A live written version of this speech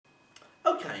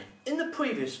Okay, in the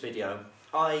previous video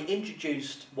I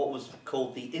introduced what was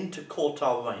called the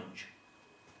Interquartile Range,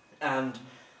 and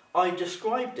I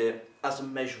described it as a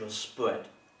measure of spread.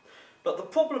 But the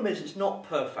problem is it's not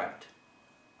perfect.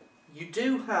 You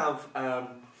do have an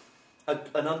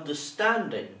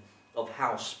understanding of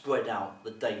how spread out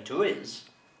the data is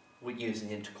with using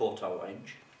the interquartile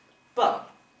range, but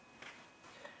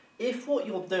if what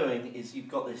you're doing is you've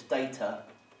got this data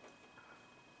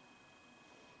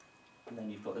and then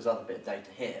you've got this other bit of data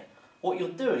here, what you're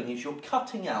doing is you're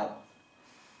cutting out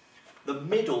the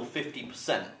middle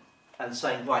 50% and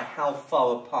saying, right, how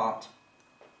far apart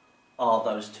are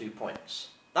those 2 points?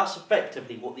 That's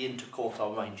effectively what the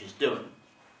interquartile range is doing.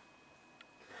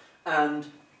 And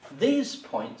these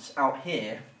points out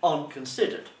here aren't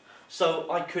considered. So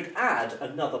I could add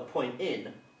another point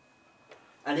in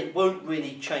and it won't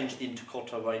really change the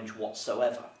interquartile range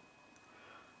whatsoever.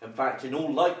 In fact, in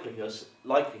all likelihood,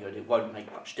 it won't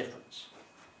make much difference.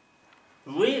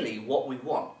 Really, what we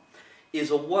want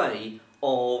is a way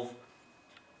of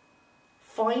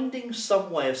finding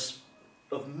some way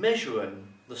of measuring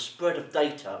the spread of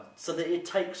data so that it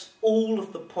takes all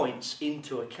of the points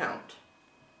into account.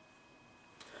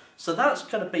 So that's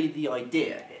going to be the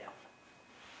idea here.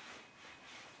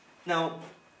 Now,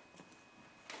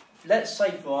 let's say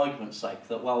for argument's sake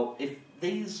that, well, if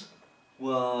these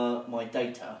were my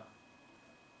data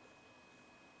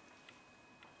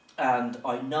and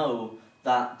I know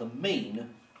that the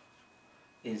mean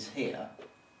is here,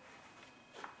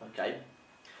 okay,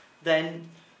 then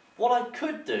what I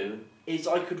could do is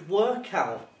I could work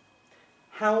out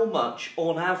how much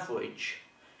on average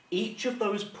each of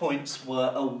those points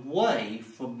were away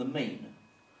from the mean.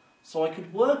 So I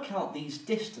could work out these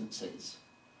distances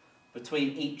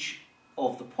between each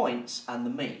of the points and the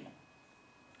mean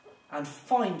and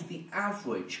find the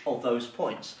average of those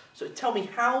points. So tell me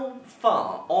how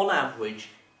far, on average,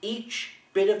 each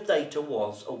bit of data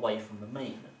was away from the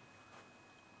mean.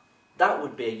 That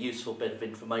would be a useful bit of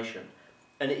information.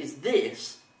 And it is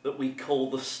this that we call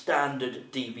the standard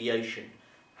deviation.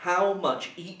 How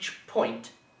much each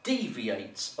point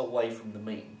deviates away from the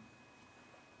mean.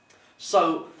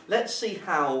 So let's see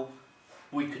how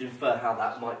we could infer how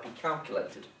that might be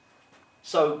calculated.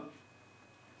 So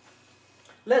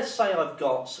let's say I've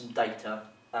got some data.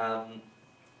 How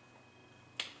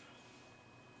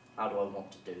do I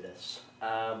want to do this?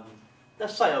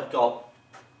 Let's say I've got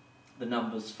the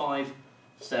numbers 5,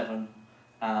 7,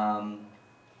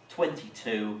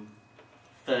 22,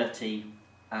 30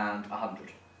 and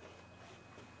 100.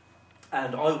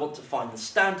 And I want to find the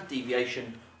standard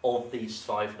deviation of these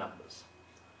 5 numbers.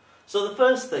 So the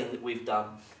first thing that we've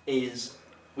done is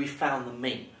we found the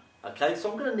mean. Okay,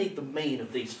 so I'm going to need the mean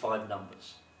of these 5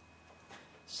 numbers.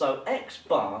 So x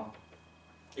bar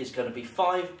is going to be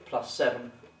 5 plus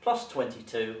 7 plus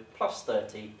 22 plus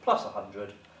 30 plus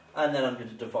 100, and then I'm going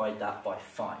to divide that by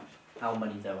 5, how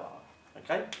many there are.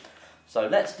 Okay, so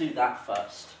let's do that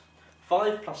first.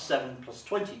 5 plus 7 plus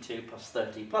 22 plus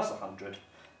 30 plus 100,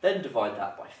 then divide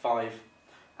that by 5,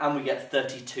 and we get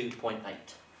 32.8.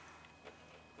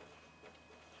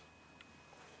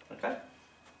 Okay,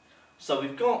 so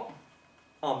we've got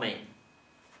our mean.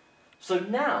 So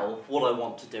now what I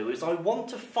want to do is I want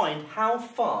to find how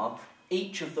far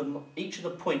each of the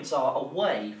points are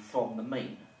away from the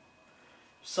mean.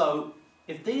 So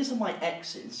if these are my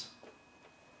x's,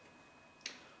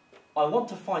 I want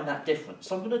to find that difference.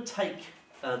 So I'm going to take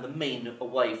the mean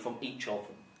away from each of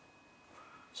them.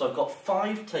 So I've got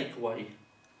 5 take away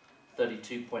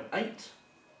 32.8,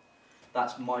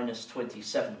 that's minus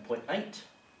 27.8.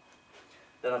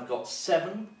 Then I've got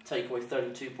 7 take away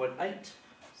 32.8,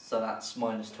 so that's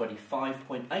minus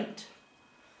 25.8.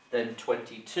 Then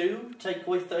 22 take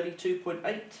away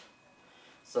 32.8,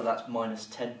 so that's minus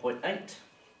 10.8.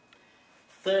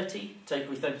 30 take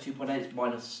away 32.8 is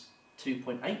minus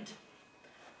 2.8.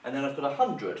 And then I've got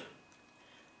 100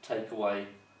 take away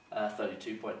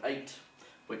 32.8,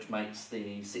 which makes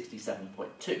the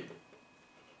 67.2.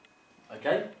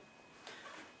 Okay?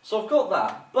 So I've got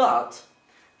that, but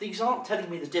these aren't telling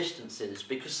me the distances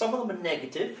because some of them are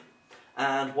negative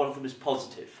and one of them is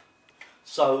positive.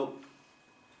 So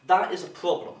that is a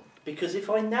problem, because if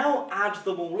I now add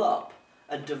them all up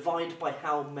and divide by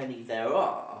how many there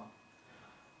are,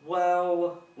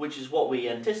 well, which is what we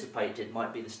anticipated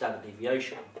might be the standard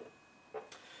deviation,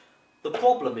 the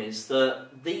problem is that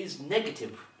these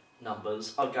negative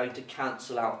numbers are going to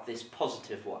cancel out this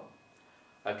positive one.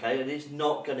 Okay, and it's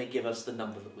not going to give us the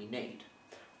number that we need.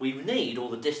 We need all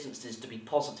the distances to be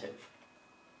positive.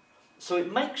 So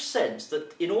it makes sense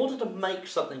that in order to make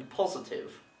something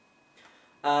positive,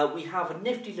 we have a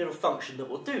nifty little function that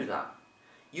will do that.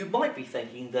 you might be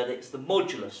thinking that it's the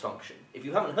modulus function. If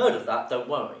you haven't heard of that, don't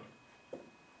worry.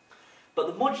 But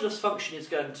the modulus function is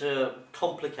going to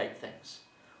complicate things.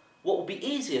 What will be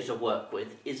easier to work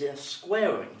with is a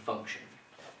squaring function,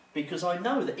 because I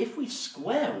know that if we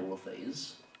square all of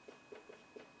these,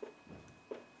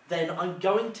 then I'm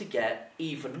going to get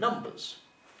even numbers.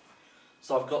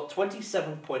 So I've got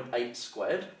 27.8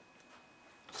 squared,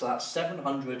 so that's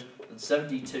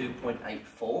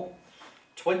 772.84.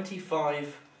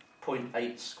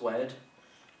 25.8 squared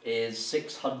is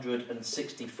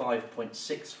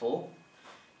 665.64.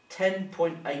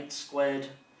 10.8 squared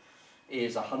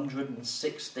is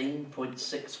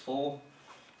 116.64.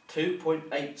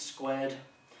 2.8 squared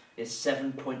is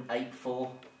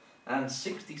 7.84. And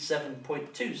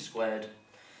 67.2 squared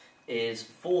is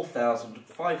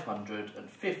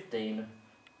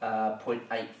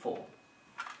 4,515.84.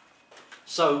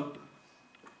 So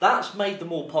that's made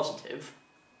them all positive,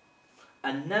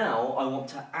 and now I want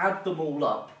to add them all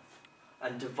up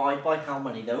and divide by how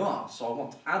many there are. So I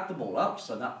want to add them all up,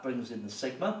 so that brings in the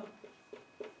sigma.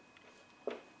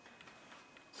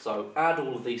 So add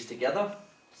all of these together,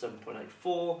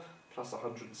 7.84 plus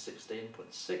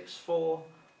 116.64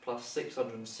 plus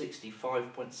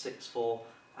 665.64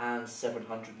 and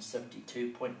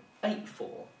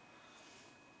 772.84.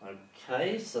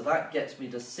 Okay, so that gets me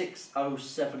to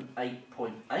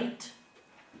 6078.8.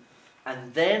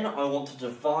 And then I want to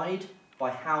divide by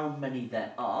how many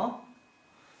there are.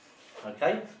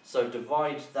 Okay, so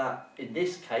divide that, in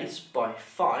this case, by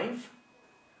 5.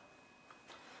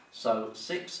 So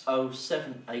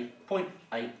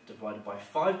 6078.8 divided by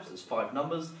 5, because there's 5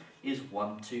 numbers, is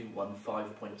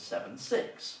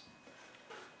 1215.76.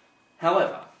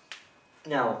 However,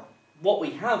 now, what we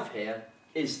have here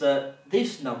is that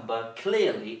this number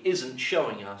clearly isn't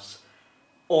showing us,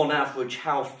 on average,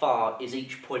 how far is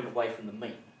each point away from the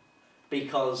mean.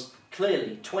 Because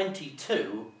clearly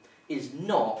 22 is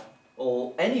not,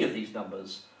 or any of these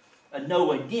numbers, are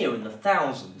nowhere near in the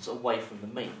thousands away from the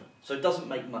mean. So it doesn't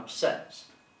make much sense.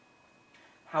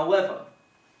 However,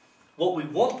 what we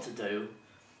want to do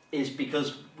is,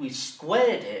 because we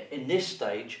squared it in this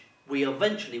stage, we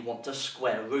eventually want to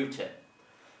square root it.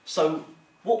 So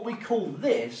what we call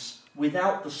this,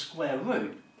 without the square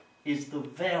root, is the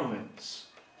variance.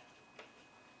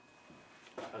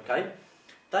 Okay?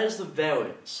 That is the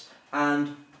variance.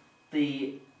 And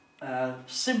the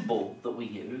symbol that we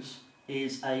use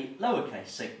is a lowercase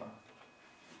sigma.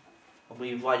 And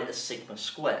we write it as sigma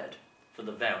squared for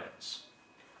the variance.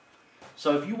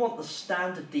 So if you want the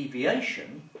standard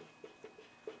deviation,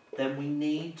 then we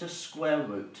need to square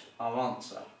root our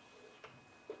answer.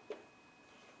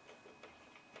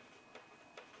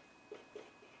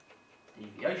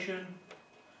 Deviation,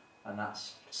 and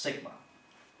that's sigma.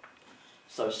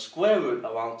 So square root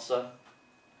our answer,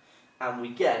 and we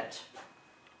get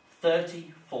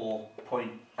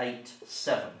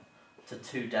 34.87 to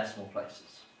 2 decimal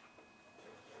places.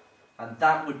 And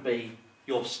that would be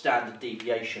your standard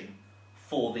deviation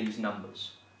for these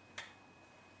numbers.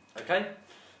 Okay?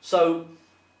 So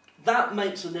that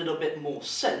makes a little bit more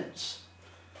sense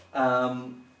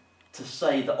to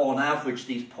say that on average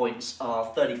these points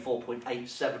are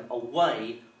 34.87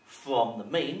 away from the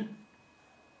mean.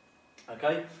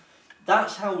 Okay?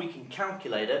 That's how we can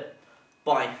calculate it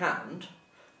by hand,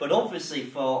 but obviously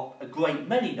for a great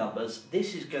many numbers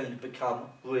this is going to become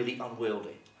really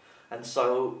unwieldy. And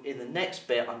so in the next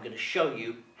bit I'm going to show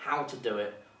you how to do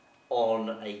it on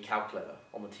a calculator,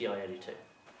 on the TI-82.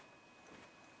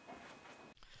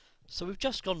 So we've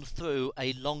just gone through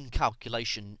a long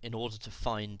calculation in order to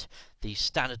find the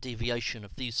standard deviation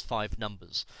of these 5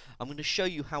 numbers. I'm going to show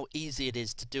you how easy it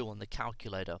is to do on the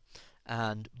calculator,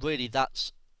 and really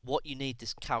that's what you need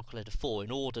this calculator for,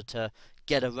 in order to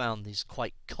get around these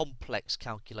quite complex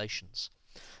calculations.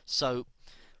 So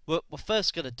what we're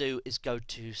first going to do is go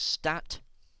to Stat.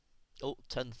 Oh,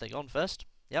 turn the thing on first.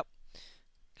 Yep,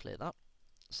 clear that.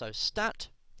 So Stat,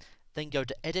 then go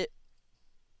to Edit.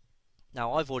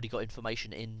 Now I've already got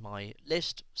information in my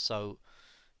list, so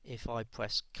if I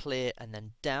press clear and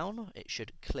then down, it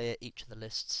should clear each of the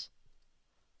lists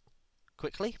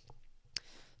quickly.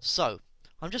 So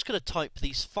I'm just going to type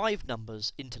these 5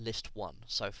 numbers into list 1.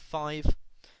 So 5,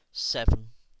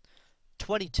 7,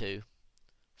 22,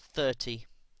 30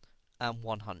 and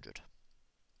 100.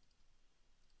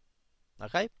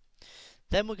 Okay?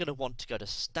 Then we're going to want to go to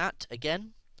Stat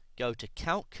again, go to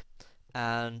Calc,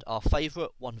 and our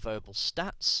favourite one variable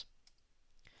stats.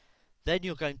 Then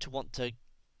you're going to want to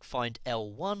find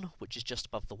L1, which is just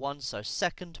above the 1, so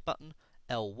second button,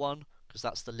 L1, because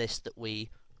that's the list that we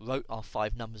wrote our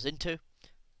 5 numbers into.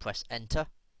 Press enter,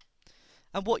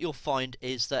 And what you'll find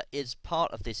is that as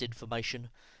part of this information,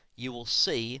 you will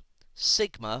see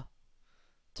sigma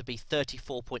to be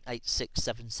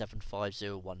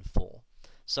 34.86775014.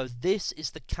 So this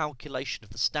is the calculation of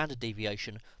the standard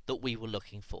deviation that we were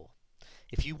looking for.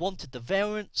 If you wanted the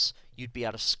variance, you'd be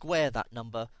able to square that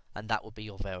number, and that would be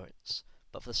your variance.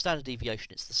 But for the standard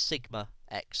deviation, it's the sigma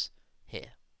x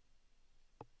here.